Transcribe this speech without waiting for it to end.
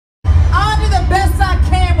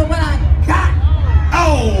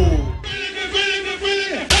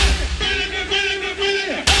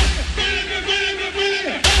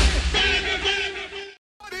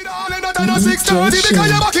a 6:30 because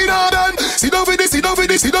you're back in Arden. Sit down for this, sit down for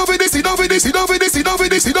this, sit down for this, sit down for this, sit down for this, sit down for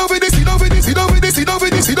this, sit down for this, sit down for this, sit down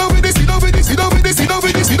for this, sit down for this, sit down for this, sit down for this, sit down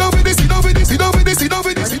for this, sit down for this, sit down for this, sit down for this, sit down for this, sit down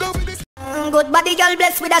for this, sit down for this. Good body girl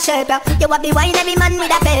blessed with a shape. You have the wine, every man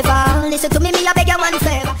with a favor. Listen to me, I beg you one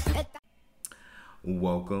favor.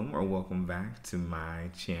 Welcome back to my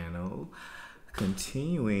channel.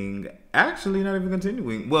 Continuing, actually not even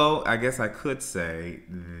continuing. Well, I guess I could say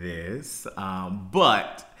this,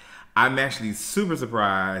 but I'm actually super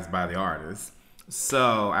surprised by the artist.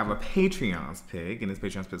 So I have a Patreon's pick, and this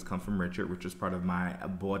Patreon's pick comes from Richard, which is part of my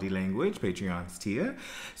body language Patreon's tier.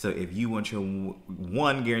 So if you want your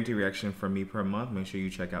one guaranteed reaction from me per month, make sure you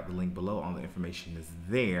check out the link below. All the information is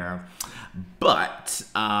there. But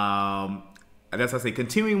that's what I say.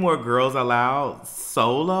 Continuing more Girls Aloud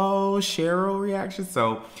solo Cheryl reaction.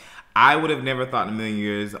 So I would have never thought in a million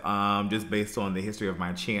years, just based on the history of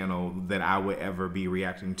my channel, that I would ever be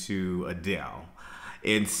reacting to Adele.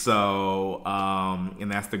 And so, and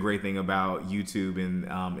that's the great thing about YouTube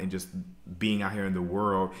and just being out here in the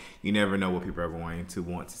world. You never know what people are going to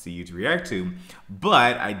want to see you to react to.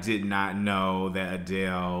 But I did not know that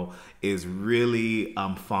Adele is really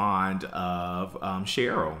fond of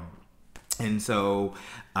Cheryl. And so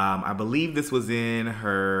I believe this was in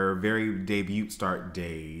her very debut start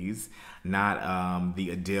days, not the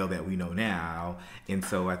Adele that we know now. And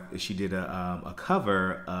so she did a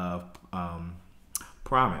cover of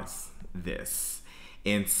Promise This.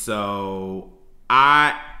 And so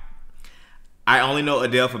I only know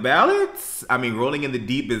Adele for ballads. I mean, Rolling in the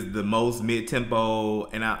Deep is the most mid-tempo,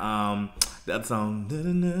 and that song.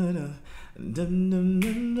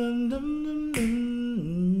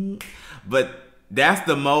 But that's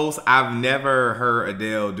the most I've never heard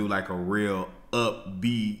Adele do, like a real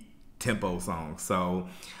upbeat tempo song. So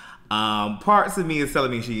parts of me is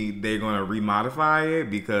telling me they're gonna remodify it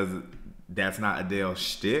because that's not Adele's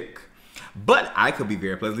shtick. But I could be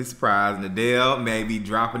very pleasantly surprised, and Adele may be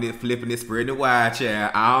dropping it, flipping it, spreading it wide,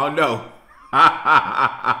 child. I don't know.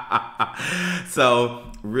 So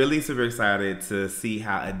really super excited to see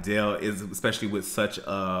how Adele is, especially with such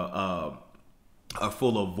a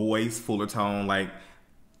fuller voice, fuller tone. Like,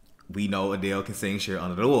 we know Adele can sing Cheryl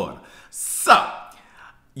Under the Water. So,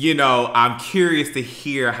 you know, I'm curious to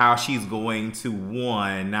hear how she's going to,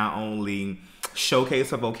 one, not only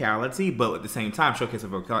showcase her vocality, but at the same time showcase her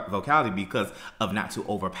vocality because of not to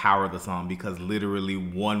overpower the song, because literally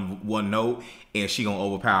one note and she gonna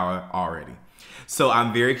overpower already. So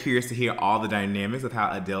I'm very curious to hear all the dynamics of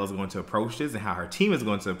how Adele is going to approach this and how her team is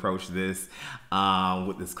going to approach this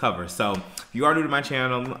with this cover. So if you are new to my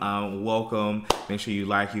channel, welcome. Make sure you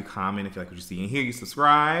like, you comment. If you like what you see in here, you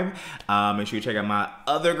subscribe. Make sure you check out my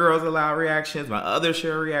other Girls Aloud reactions, my other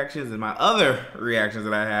Cheryl reactions, and my other reactions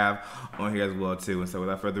that I have on here as well too. And so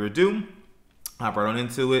without further ado, hop right on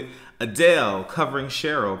into it. Adele covering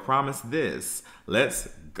Cheryl, Promise This. Let's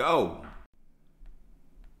go.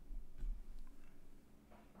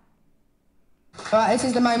 Alright, this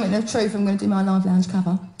is the moment of truth. I'm going to do my Live Lounge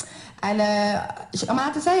cover. And I'm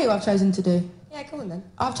allowed to say who I've chosen to do. Yeah, come on then.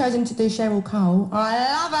 I've chosen to do Cheryl Cole. I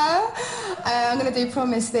love her. I'm going to do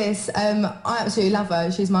Promise This. I absolutely love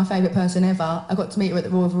her. She's my favourite person ever. I got to meet her at the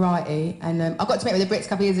Royal Variety. And I got to meet her with the Brits a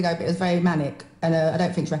couple of years ago, but it was very manic. And I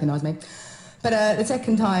don't think she recognised me. But the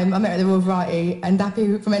second time I met her at the Royal Variety, and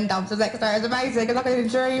Dappy from N-Dubs was next to her. It was amazing. It was like a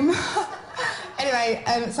dream. Anyway,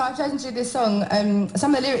 so I've chosen to do this song.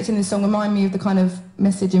 Some of the lyrics in this song remind me of the kind of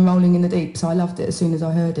message in Rolling in the Deep, so I loved it as soon as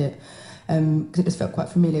I heard it, because it just felt quite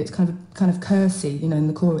familiar. It's kind of cursy, you know, in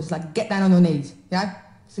the chorus. It's like, get down on your knees, yeah?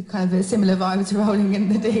 It's a kind of a similar vibe to Rolling in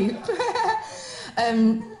the Deep.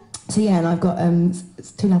 So yeah, and I've got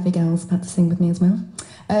two lovely girls about to sing with me as well.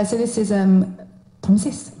 So this is Promise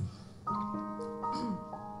This.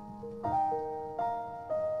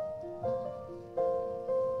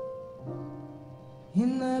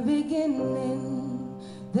 In the beginning,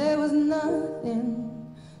 there was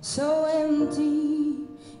nothing, so empty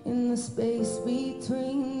in the space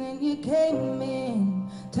between. Then you came in,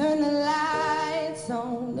 turned the lights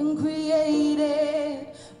on, and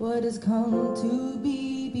created what has come to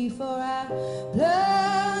be. Before I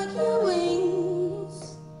pluck your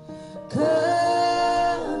wings,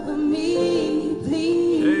 cover me,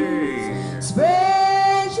 please.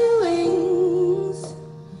 Spread your wings,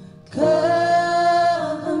 cover.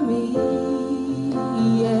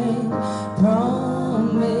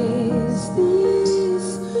 Promise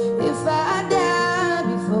this, if I die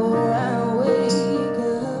before I wake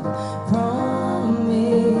up.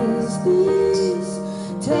 Promise this,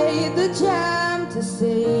 take the time to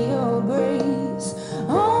say your grace.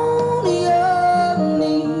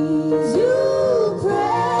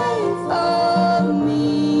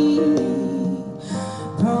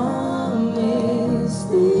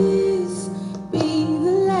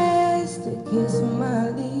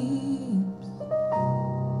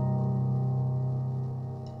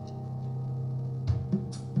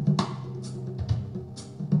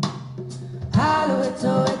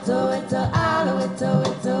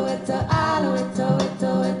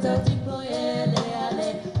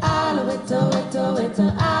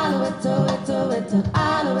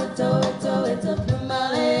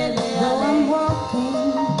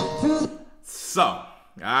 So, all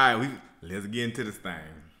right, let's get into this thing.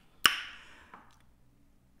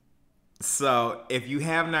 So, if you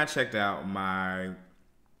have not checked out my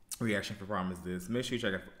reaction for Promise This, make sure you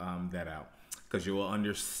check that out because you will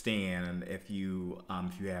understand if you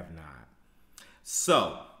have not.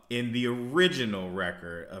 So, in the original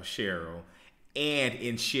record of Cheryl and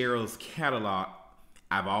in Cheryl's catalog,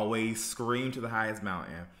 I've always screamed to the highest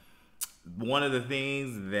mountain. One of the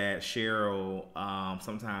things that Cheryl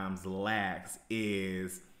sometimes lacks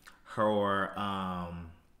is her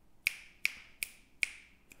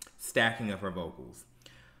stacking of her vocals.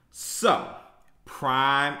 So,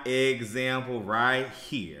 prime example right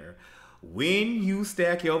here. When you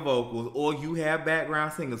stack your vocals or you have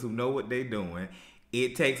background singers who know what they're doing,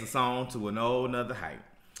 it takes a song to an whole nother height.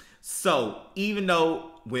 So, even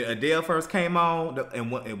though when Adele first came on,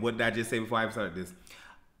 and what did I just say before I started this?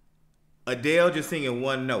 Adele just singing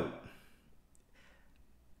one note.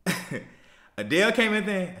 Adele came in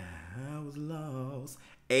there, I was lost.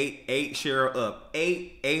 Ate Cheryl up.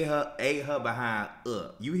 Ate her behind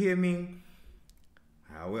up. You hear me?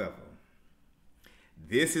 However,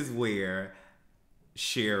 this is where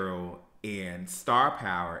Cheryl and star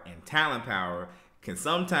power and talent power can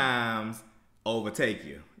sometimes overtake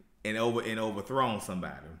you and overthrow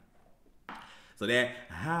somebody. So that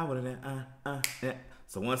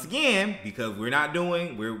so once again, because we're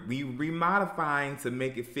remodifying to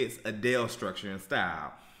make it fit Adele's structure and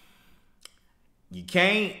style. You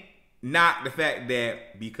can't knock the fact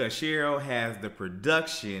that because Cheryl has the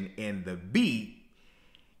production and the beat,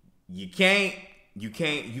 you go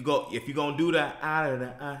if you're gonna do the out of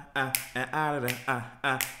the and out of the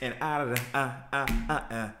and out of the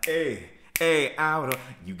out of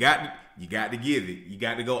you got to give it. You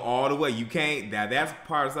got to go all the way. You can't that's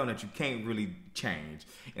part of something that you can't really change.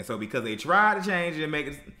 And so because they tried to change it and make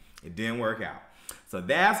it didn't work out. So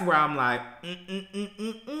that's where I'm like,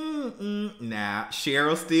 Now,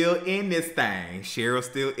 Cheryl's still in this thing. Cheryl's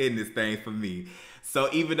still in this thing for me. So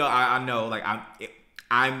even though I know, like,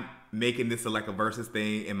 I'm making this like a versus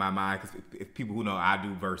thing in my mind, because if people who know I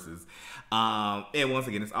do verses. And once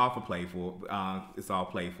again, it's all for playful. It's all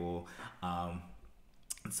playful.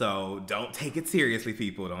 So don't take it seriously,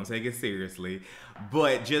 people. Don't take it seriously.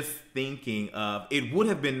 But just thinking of, it would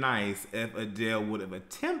have been nice if Adele would have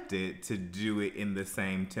attempted to do it in the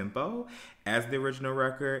same tempo as the original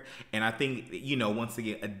record. And I think, once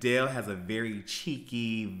again, Adele has a very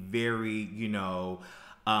cheeky, very,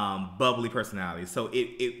 bubbly personality. So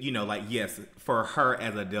yes, for her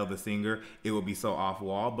as Adele the singer, it would be so off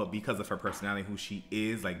wall, but because of her personality, who she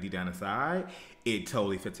is, like deep down inside, it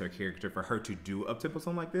totally fits her character for her to do up-tempo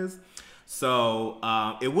something like this. So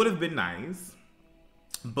it would have been nice,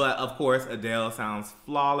 but of course Adele sounds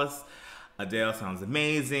flawless. Adele sounds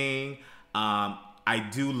amazing. I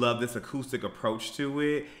do love this acoustic approach to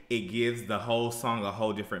it. It gives the whole song a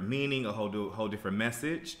whole different meaning, a whole different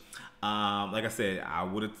message. Like I said, I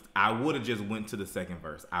would have just went to the second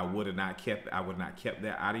verse. I would not kept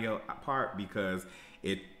that audio part, because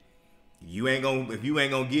if you ain't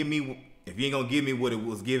gonna give me what it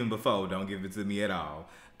was given before, don't give it to me at all.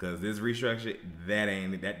 Cause this restructure,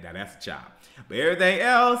 that's a chop. But everything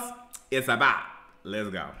else, it's a bop. Let's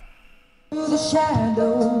go. Through the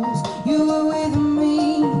shadows, you were with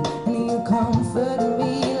me, and you comforted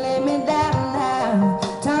me, lay me down now.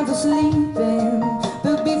 Time for sleeping,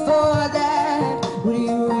 but before that, will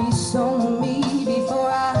you reach on me before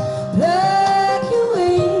I pluck your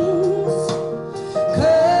wings?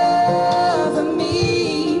 Cover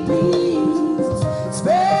me, please.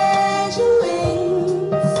 Spread your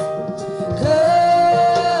wings.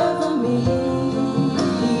 Cover me,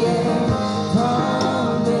 yeah.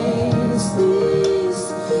 Promise this.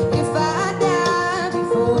 If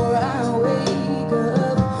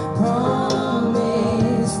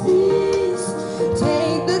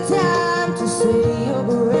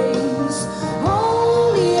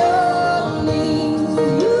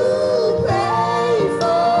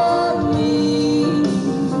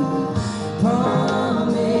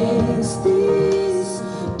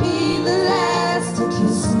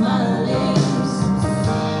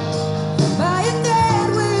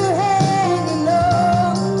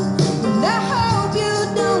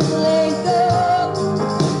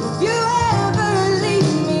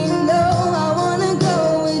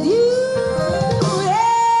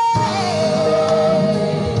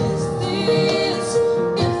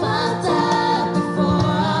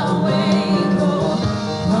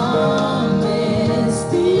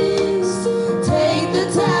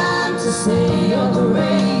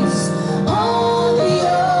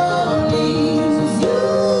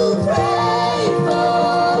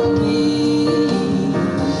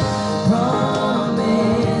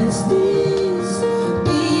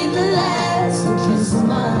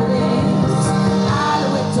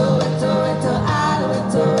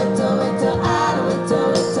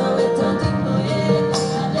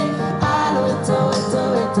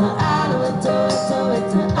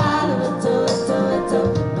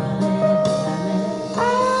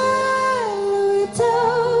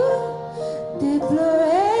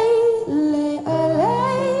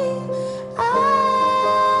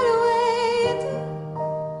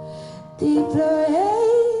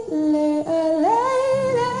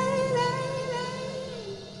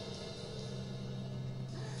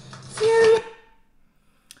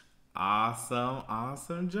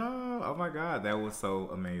Awesome job. Oh my God, that was so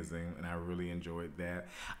amazing. And I really enjoyed that.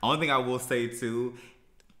 Only thing I will say too,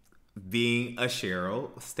 being a Cheryl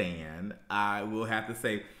stan, I will have to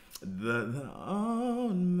say, the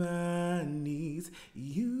on my knees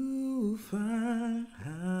you find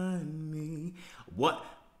me. What?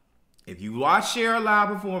 If you watch Cheryl live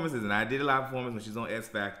performances, and I did a live performance when she's on X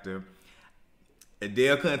Factor,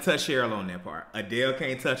 Adele couldn't touch Cheryl on that part. Adele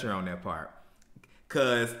can't touch her on that part.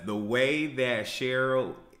 Cause the way that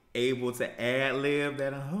Cheryl able to ad-lib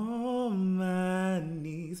that on my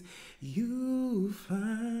knees you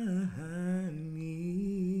find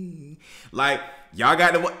me. Like, y'all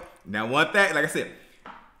got to, now one thing, like I said,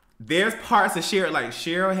 there's parts of Cheryl, like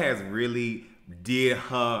Cheryl has really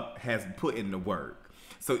has put in the work.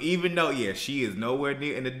 So even though, yeah, she is nowhere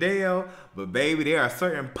near in Adele, but baby, there are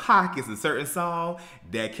certain pockets of certain songs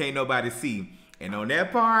that can't nobody see. And on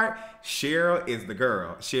that part, Cheryl is the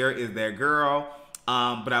girl. Cheryl is that girl.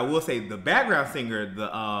 But I will say the background singer,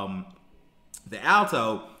 the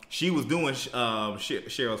alto, she was doing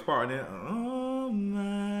Cheryl's part. And then, on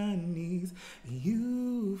my knees,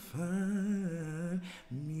 you find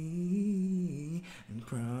me and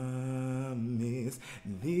promise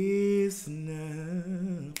this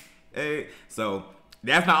now. Hey, so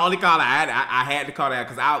that's my only call. I had to call that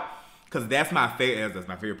because that's my favorite. That's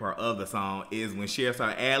my favorite part of the song is when Cheryl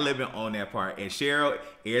started ad-libbing on that part. And Cheryl,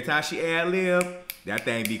 every time she ad-lib, that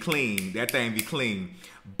thing be clean. That thing be clean.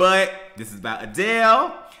 But this is about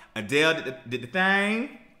Adele. Adele did the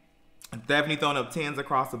thing. Definitely throwing up 10s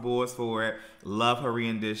across the boards for it. Love her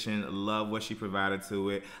rendition. Love what she provided to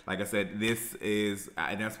it. Like I said, this is,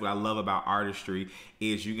 and that's what I love about artistry,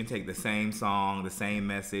 is you can take the same song, the same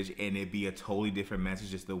message, and it be a totally different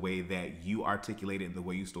message, just the way that you articulate it and the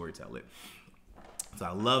way you storytell it. So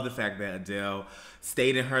I love the fact that Adele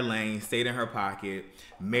stayed in her lane, stayed in her pocket,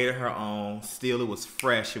 made it her own. Still, it was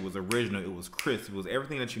fresh, it was original, it was crisp, it was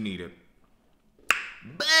everything that you needed.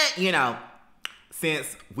 But, you know,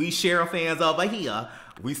 since we Cheryl fans over here,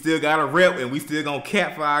 we still got a rep and we still gonna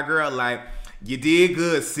cap for our girl. Like, you did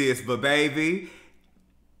good, sis, but baby,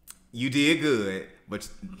 you did good, but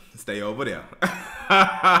stay over there.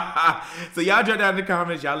 So y'all drop down in the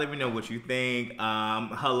comments. Y'all let me know what you think.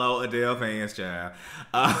 Hello, Adele fans, child.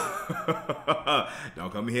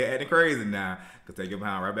 Don't come here acting crazy now, because take your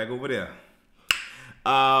behind right back over there.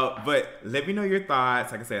 But let me know your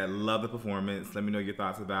thoughts. Like I said, I love the performance. Let me know your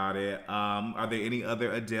thoughts about it. Are there any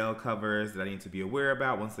other Adele covers that I need to be aware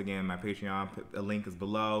about? Once again, my Patreon link is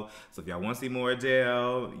below. So if y'all want to see more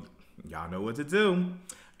Adele, y'all know what to do.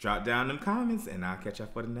 Drop down them comments and I'll catch y'all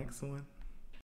for the next one.